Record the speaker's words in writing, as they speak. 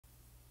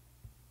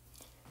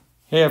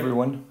Hey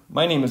everyone,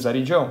 my name is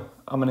Eddie Joe.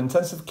 I'm an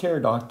intensive care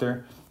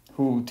doctor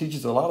who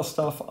teaches a lot of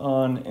stuff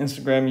on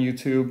Instagram,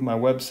 YouTube, my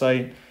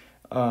website,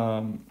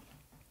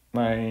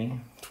 my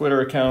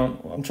Twitter account.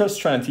 I'm just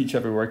trying to teach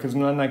everywhere because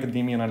I'm in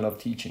academia and I love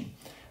teaching.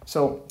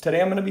 So today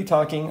I'm going to be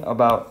talking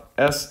about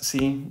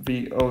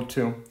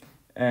ScvO2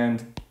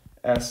 and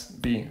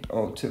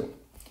SvO2.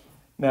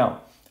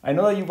 Now, I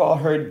know that you've all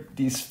heard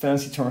these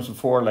fancy terms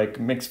before, like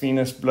mixed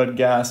venous blood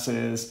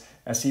gases,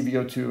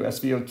 ScvO2,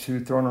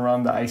 SvO2 thrown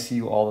around the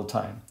ICU all the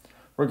time.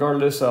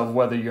 Regardless of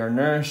whether you're a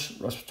nurse,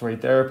 respiratory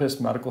therapist,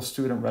 medical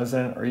student,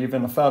 resident, or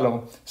even a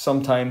fellow,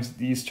 sometimes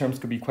these terms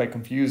could be quite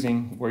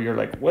confusing where you're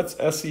like, what's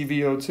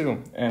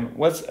ScvO2 and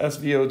what's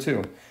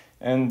SvO2?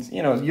 And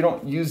you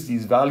don't use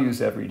these values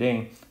every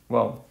day.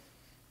 Well,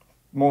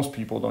 most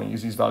people don't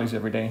use these values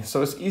every day.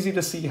 So it's easy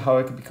to see how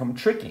it could become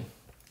tricky.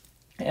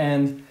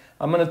 And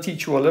I'm going to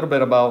teach you a little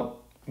bit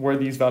about where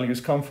these values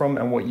come from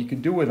and what you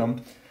could do with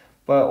them.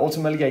 But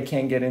ultimately, I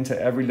can't get into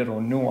every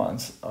little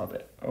nuance of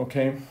it,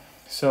 okay?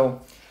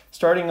 So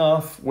starting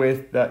off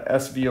with the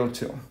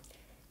SvO2.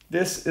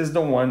 This is the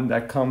one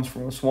that comes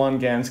from a Swan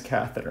Ganz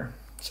catheter.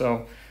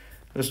 So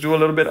let's do a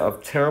little bit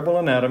of terrible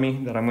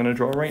anatomy that I'm going to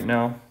draw right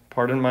now.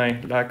 Pardon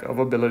my lack of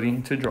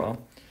ability to draw.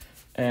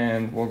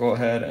 And we'll go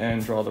ahead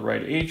and draw the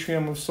right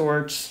atrium of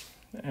sorts.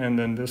 And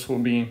then this will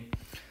be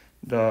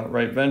the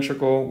right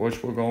ventricle,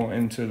 which will go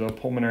into the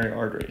pulmonary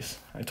arteries.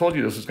 I told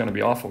you this was going to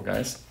be awful,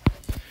 guys.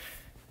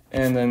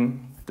 And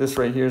then this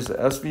right here is the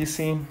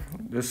SVC.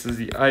 This is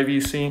the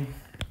IVC.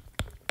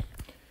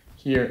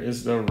 Here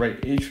is the right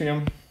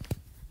atrium.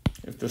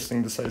 If this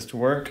thing decides to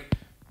work,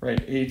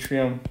 right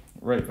atrium,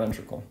 right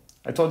ventricle.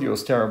 I told you it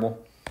was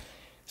terrible.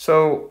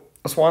 So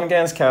a Swan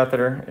Ganz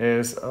catheter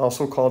is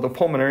also called a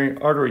pulmonary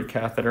artery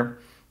catheter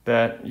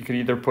that you could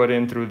either put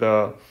in through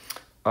the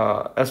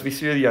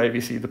SVC or the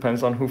IVC,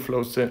 depends on who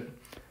floats it.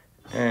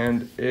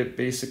 And it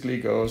basically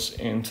goes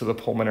into the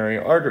pulmonary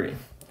artery,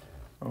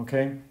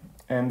 okay?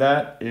 And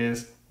that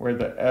is where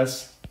the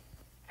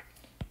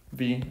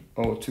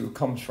SvO2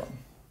 comes from,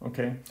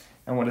 okay?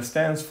 And what it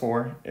stands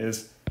for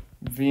is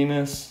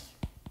venous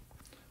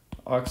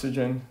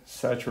oxygen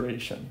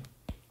saturation.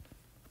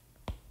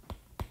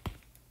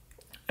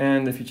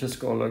 And if you just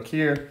go look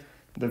here,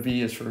 the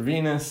V is for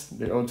venous,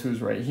 the O2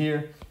 is right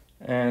here,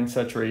 and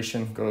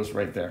saturation goes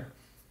right there.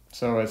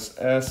 So it's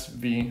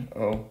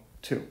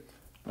SvO2,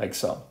 like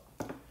so.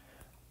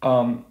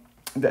 The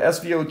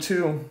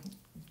SvO2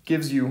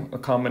 gives you a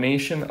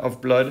combination of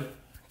blood,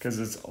 because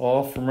it's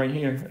all from right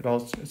here,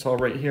 it's all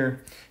right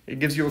here. It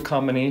gives you a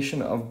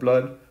combination of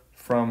blood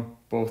from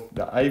both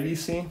the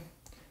IVC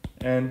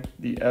and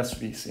the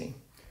SVC.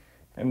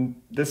 And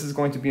this is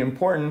going to be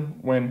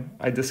important when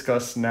I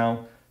discuss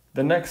now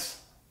the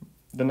next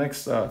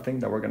thing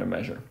that we're going to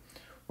measure,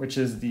 which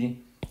is the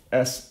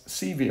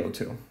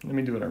ScvO2. Let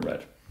me do it in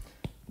red.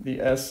 The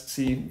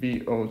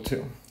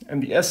ScvO2.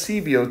 And the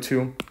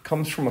ScvO2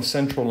 comes from a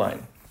central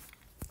line.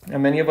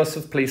 And many of us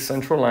have placed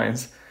central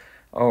lines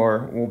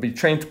or will be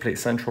trained to place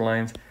central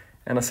lines.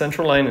 And a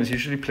central line is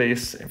usually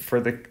placed,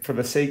 for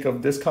the sake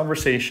of this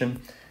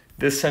conversation,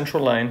 this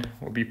central line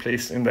will be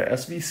placed in the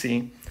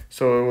SVC.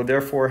 So it will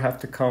therefore have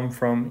to come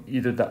from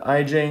either the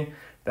IJ,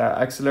 the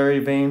axillary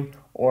vein,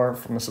 or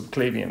from a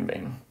subclavian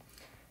vein.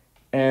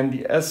 And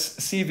the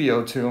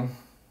ScvO2,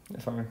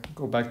 if I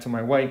go back to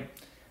my white,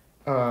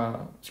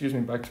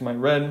 back to my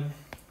red,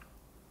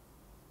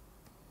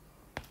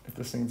 if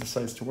this thing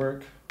decides to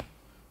work.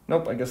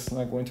 Nope, I guess it's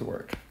not going to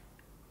work.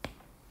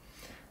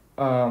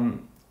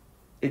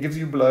 It gives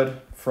you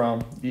blood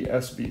from the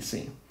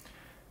SVC.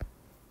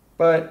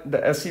 But the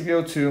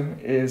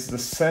ScvO2 is the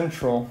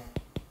central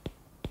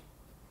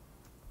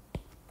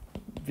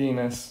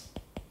venous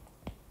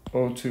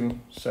O2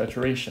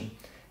 saturation.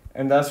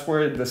 And that's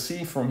where the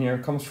C from here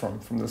comes from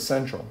the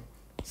central.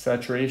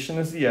 Saturation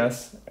is the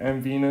S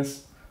and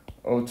venous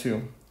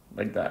O2,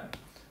 like that.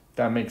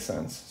 That makes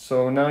sense.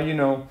 So now you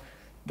know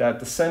that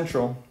the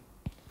central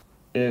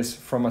is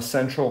from a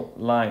central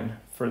line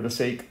for the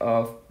sake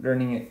of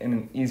learning it in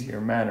an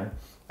easier manner.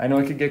 I know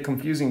it could get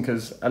confusing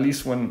because at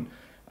least when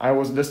I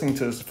was listening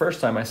to this the first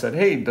time, I said,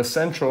 hey, the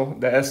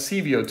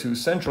ScvO2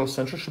 central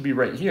should be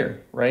right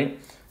here, right?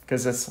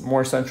 Because it's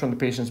more central in the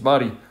patient's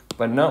body.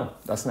 But no,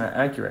 that's not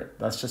accurate.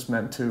 That's just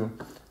meant to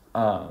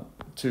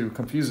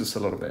confuse us a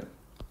little bit.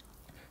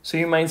 So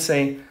you might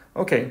say,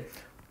 okay,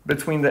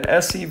 between the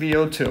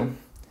ScvO2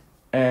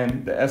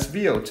 and the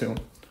SvO2,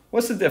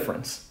 what's the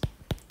difference?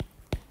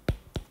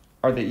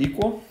 Are they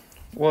equal?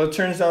 Well, it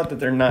turns out that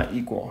they're not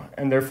equal,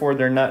 and therefore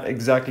they're not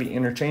exactly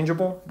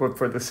interchangeable, but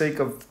for the sake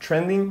of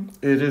trending,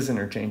 it is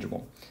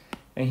interchangeable.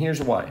 And here's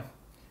why.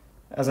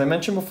 As I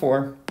mentioned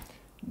before,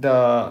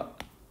 the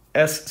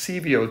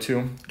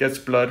ScvO2 gets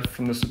blood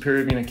from the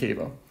superior vena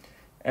cava,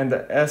 and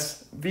the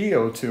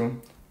SvO2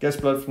 gets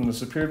blood from the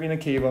superior vena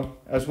cava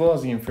as well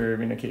as the inferior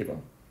vena cava.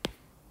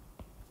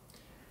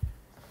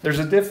 There's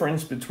a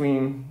difference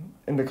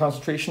in the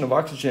concentration of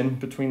oxygen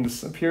between the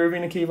superior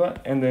vena cava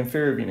and the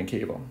inferior vena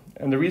cava.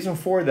 And the reason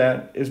for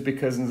that is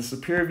because in the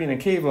superior vena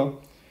cava,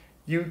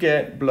 you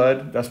get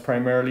blood that's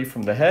primarily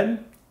from the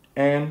head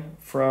and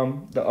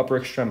from the upper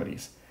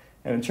extremities.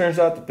 And it turns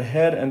out that the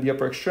head and the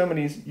upper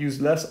extremities use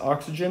less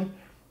oxygen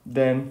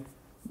than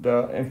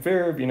the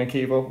inferior vena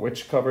cava,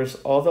 which covers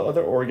all the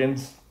other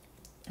organs,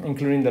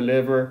 including the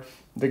liver,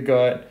 the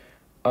gut,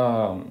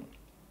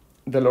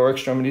 the lower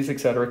extremities,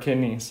 etc.,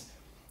 kidneys.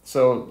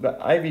 So the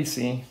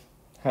IVC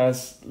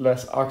has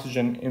less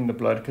oxygen in the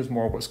blood because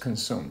more was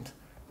consumed.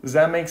 Does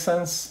that make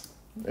sense?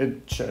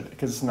 It should,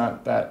 because it's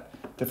not that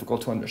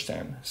difficult to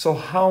understand. So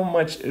how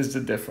much is the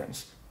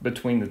difference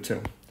between the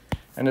two?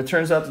 And it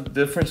turns out that the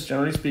difference,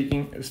 generally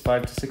speaking, is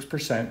 5 to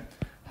 6%.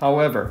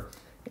 However,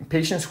 in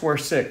patients who are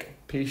sick,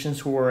 patients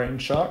who are in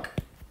shock,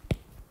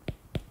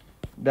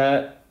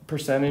 that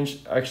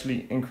percentage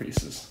actually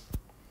increases.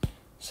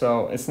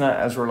 So it's not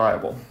as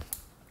reliable.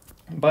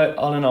 But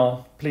all in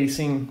all,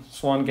 placing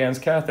Swan Ganz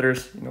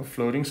catheters,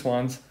 floating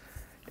swans,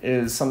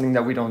 is something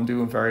that we don't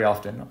do very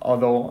often.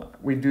 Although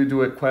we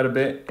do it quite a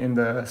bit in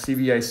the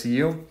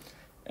CVICU,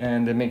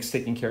 and it makes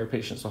taking care of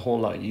patients a whole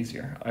lot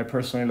easier. I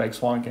personally like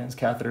Swan Ganz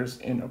catheters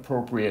in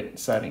appropriate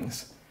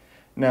settings.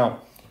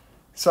 Now,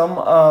 some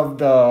of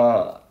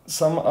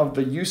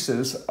the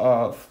uses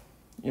of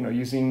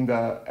using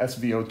the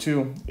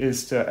SvO2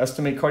 is to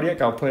estimate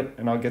cardiac output,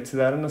 and I'll get to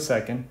that in a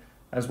second,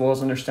 as well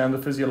as understand the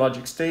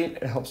physiologic state.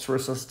 It helps to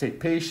resuscitate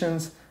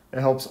patients. It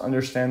helps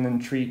understand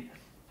and treat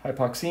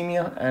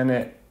hypoxemia, and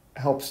it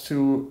helps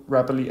to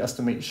rapidly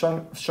estimate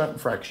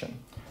shunt fraction.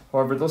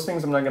 However, those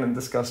things I'm not going to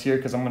discuss here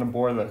because I'm going to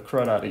bore the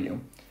crud out of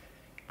you.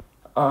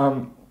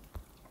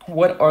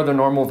 What are the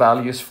normal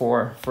values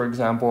for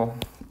example,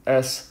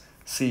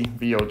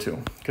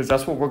 ScvO2? Because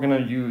that's what we're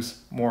going to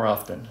use more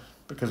often,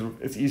 because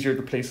it's easier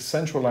to place a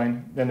central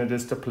line than it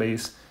is to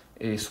place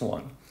a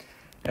swan.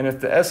 And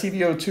if the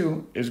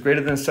ScvO2 is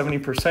greater than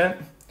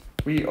 70%,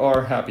 we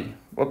are happy.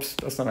 Whoops,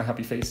 that's not a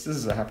happy face. This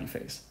is a happy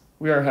face.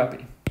 We are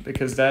happy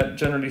because that,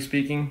 generally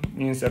speaking,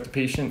 means that the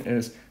patient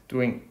is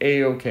doing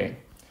A-OK.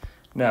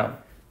 Now,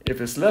 if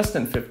it's less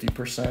than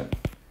 50%,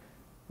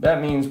 that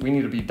means we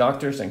need to be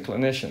doctors and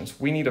clinicians.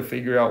 We need to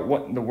figure out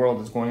what in the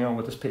world is going on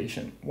with this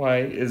patient. Why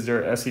is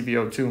their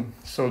ScvO2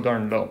 so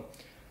darn low?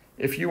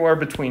 If you are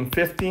between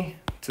 50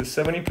 to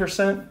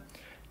 70%,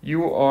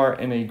 you are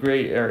in a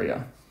gray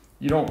area.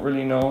 You don't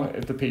really know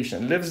if the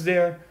patient lives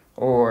there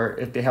or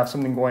if they have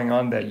something going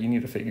on that you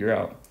need to figure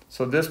out.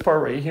 So this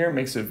part right here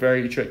makes it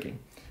very tricky.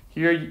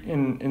 Here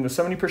in the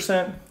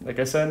 70%, like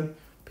I said,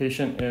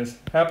 patient is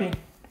happy.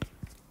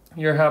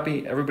 You're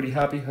happy, everybody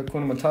happy,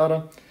 Hakuna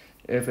Matata.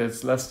 If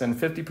it's less than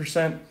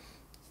 50%,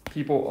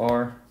 people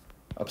are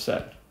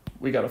upset.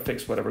 We got to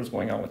fix whatever's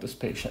going on with this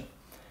patient.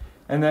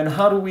 And then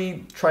how do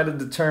we try to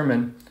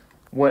determine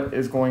what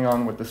is going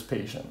on with this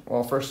patient?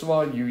 Well, first of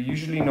all, you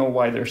usually know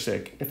why they're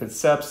sick. If it's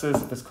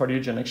sepsis, if it's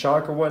cardiogenic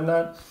shock or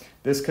whatnot,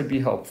 this could be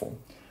helpful.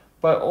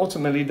 But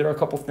ultimately, there are a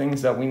couple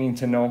things that we need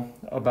to know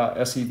about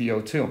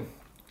ScvO2.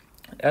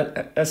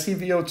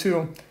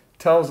 ScvO2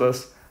 tells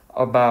us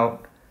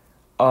about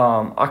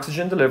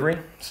oxygen delivery,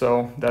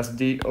 so that's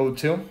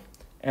DO2,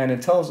 and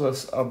it tells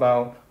us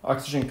about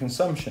oxygen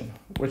consumption,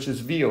 which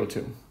is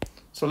VO2.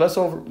 So let's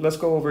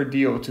go over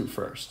DO2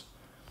 first.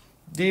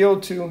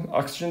 DO2,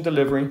 oxygen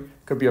delivery,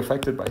 could be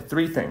affected by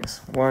three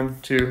things.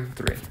 1, 2,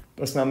 3.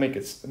 Let's not make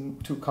it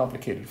too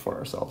complicated for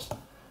ourselves.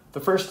 The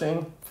first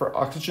thing for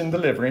oxygen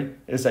delivery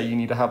is that you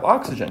need to have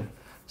oxygen.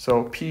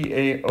 So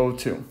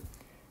PaO2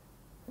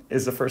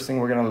 is the first thing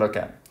we're going to look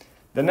at.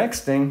 The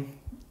next thing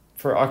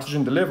for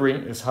oxygen delivery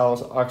is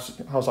how's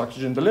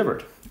oxygen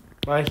delivered?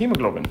 By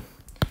hemoglobin.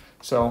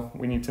 So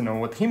we need to know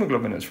what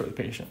hemoglobin is for the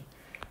patient.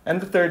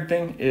 And the third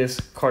thing is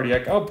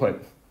cardiac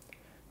output.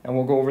 And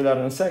we'll go over that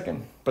in a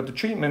second. But the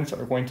treatments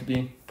are going to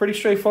be pretty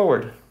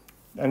straightforward.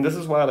 And this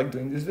is why I like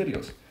doing these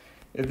videos.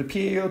 If the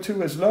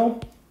PaO2 is low,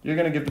 you're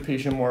going to give the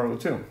patient more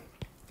O2.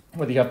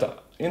 Whether you have to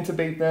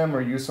intubate them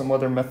or use some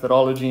other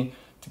methodology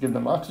to give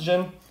them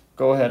oxygen,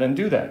 go ahead and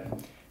do that.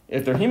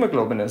 If their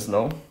hemoglobin is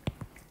low,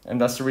 and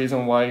that's the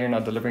reason why you're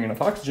not delivering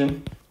enough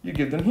oxygen, you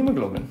give them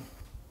hemoglobin.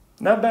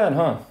 Not bad,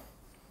 huh?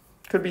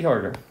 Could be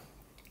harder.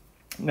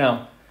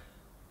 Now,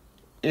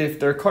 if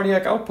their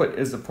cardiac output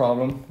is the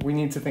problem, we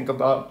need to think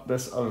about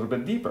this a little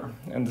bit deeper.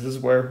 And this is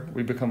where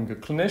we become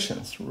good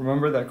clinicians.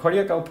 Remember that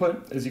cardiac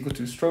output is equal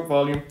to stroke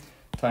volume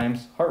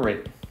times heart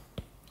rate.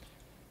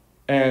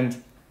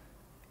 And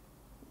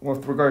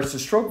with regards to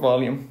stroke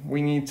volume,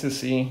 we need to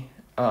see,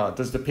 do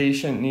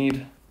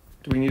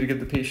we need to give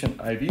the patient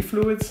IV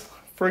fluids,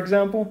 for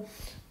example?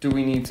 Do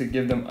we need to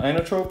give them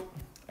inotrope?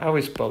 I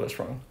always spell this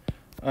wrong.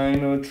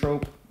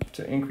 Inotrope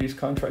to increase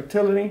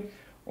contractility,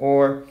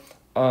 or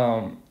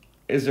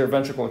is their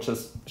ventricle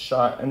just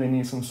shot and they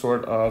need some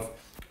sort of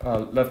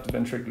left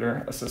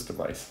ventricular assist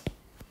device?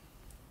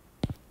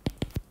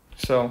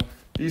 So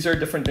these are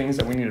different things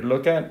that we need to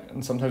look at,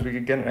 and sometimes we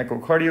could get an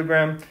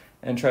echocardiogram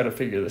and try to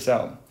figure this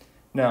out.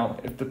 Now,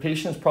 if the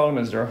patient's problem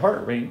is their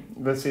heart rate,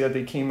 let's say that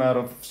they came out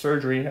of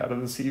surgery, out of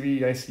the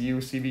CVICU,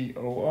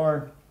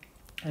 CVOR,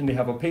 and they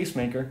have a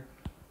pacemaker,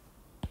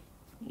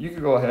 you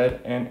could go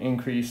ahead and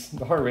increase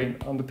the heart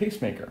rate on the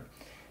pacemaker.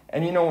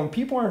 And you know, when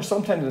people are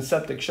sometimes in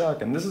septic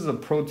shock, and this is a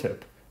pro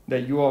tip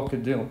that you all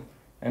could do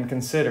and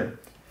consider,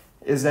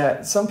 is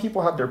that some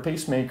people have their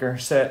pacemaker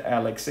set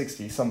at like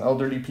 60, some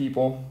elderly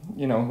people,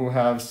 you know, who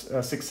have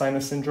sick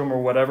sinus syndrome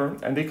or whatever,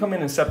 and they come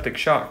in septic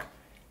shock,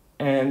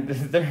 and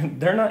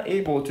they're not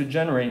able to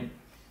generate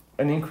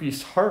an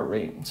increased heart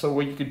rate. So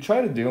what you could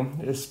try to do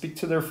is speak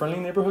to their friendly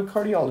neighborhood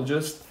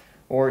cardiologist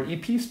or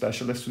EP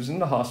specialist who's in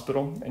the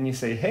hospital, and you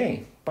say,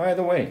 hey, by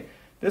the way,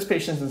 this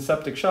patient's in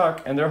septic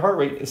shock and their heart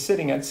rate is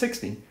sitting at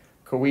 60.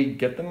 Could we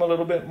get them a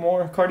little bit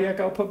more cardiac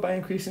output by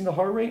increasing the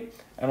heart rate?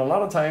 And a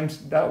lot of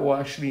times that will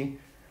actually,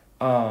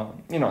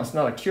 you know, it's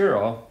not a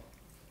cure-all,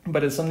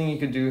 but it's something you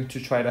could do to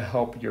try to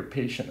help your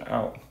patient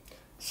out.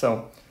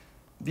 So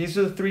these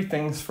are the three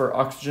things for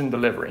oxygen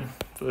delivery.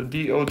 For the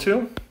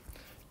DO2,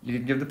 you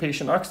could give the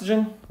patient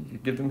oxygen, you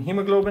could give them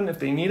hemoglobin if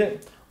they need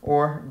it,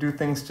 or do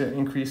things to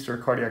increase their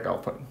cardiac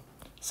output.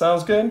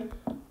 Sounds good?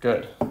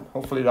 Good.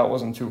 Hopefully that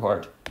wasn't too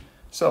hard.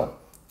 So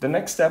the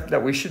next step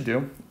that we should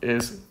do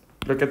is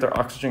look at their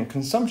oxygen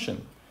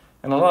consumption.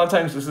 And a lot of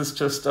times this is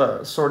just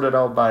sorted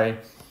out by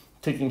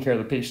taking care of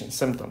the patient's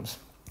symptoms.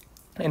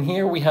 And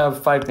here we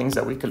have 5 things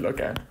that we could look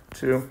at.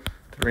 2,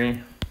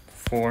 3,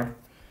 4,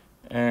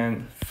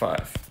 and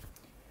 5.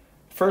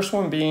 First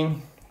one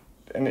being,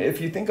 and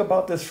if you think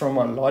about this from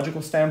a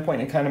logical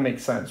standpoint, it kind of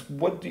makes sense.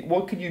 What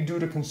could you do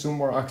to consume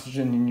more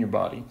oxygen in your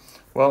body?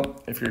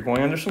 Well, if you're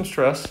going under some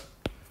stress,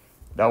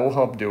 that will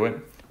help do it.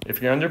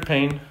 If you're under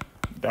pain,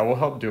 that will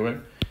help do it.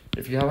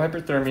 If you have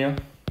hyperthermia,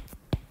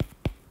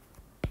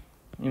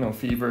 you know,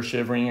 fever,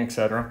 shivering,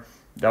 etc.,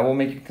 that will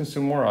make you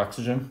consume more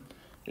oxygen.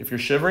 If you're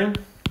shivering,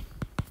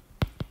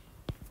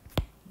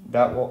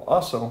 that will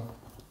also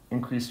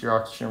increase your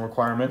oxygen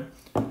requirement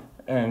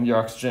and your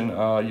oxygen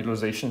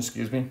utilization,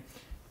 excuse me,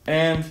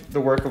 and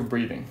the work of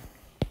breathing.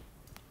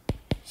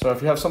 So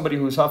if you have somebody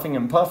who's huffing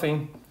and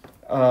puffing,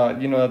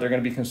 you know that they're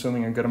going to be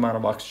consuming a good amount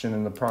of oxygen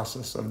in the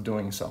process of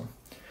doing so.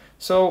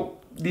 So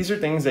these are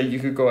things that you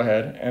could go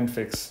ahead and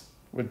fix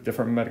with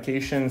different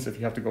medications. If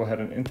you have to go ahead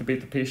and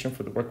intubate the patient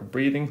for the work of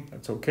breathing,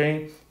 that's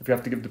okay. If you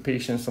have to give the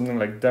patient something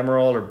like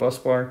Demerol or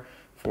Busbar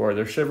for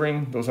their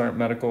shivering, those aren't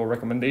medical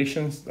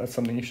recommendations. That's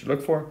something you should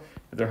look for.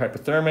 If they're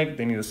hypothermic,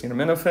 they need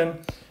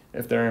acetaminophen.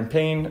 If they're in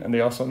pain and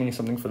they also need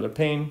something for the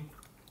pain,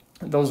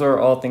 those are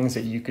all things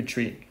that you could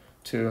treat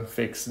to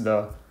fix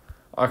the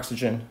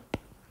oxygen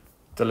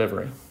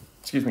delivery,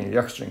 the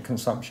oxygen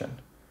consumption.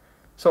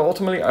 So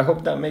ultimately, I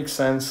hope that makes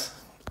sense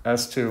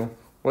as to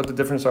what the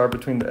difference are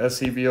between the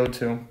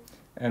ScvO2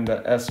 and the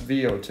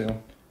SvO2.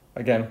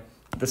 Again,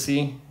 the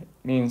C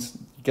means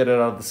get it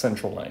out of the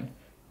central line,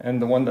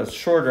 and the one that's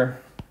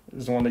shorter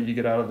is the one that you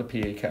get out of the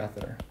PA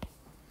catheter,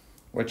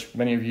 which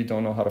many of you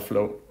don't know how to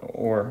float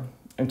or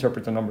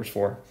interpret the numbers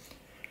for.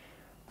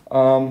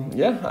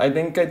 Yeah, I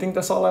think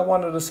that's all I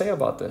wanted to say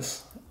about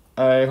this.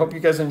 I hope you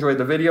guys enjoyed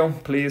the video.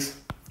 Please,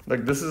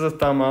 like, this is a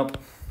thumb up.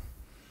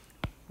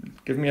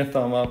 Give me a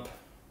thumb up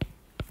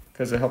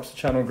because it helps the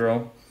channel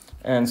grow,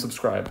 and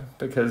subscribe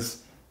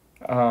because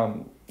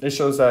it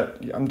shows that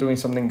I'm doing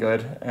something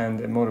good and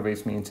it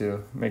motivates me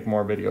to make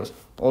more videos.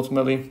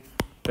 Ultimately,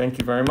 thank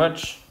you very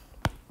much.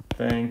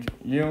 Thank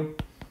you,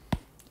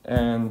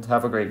 and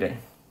have a great day.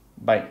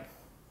 Bye.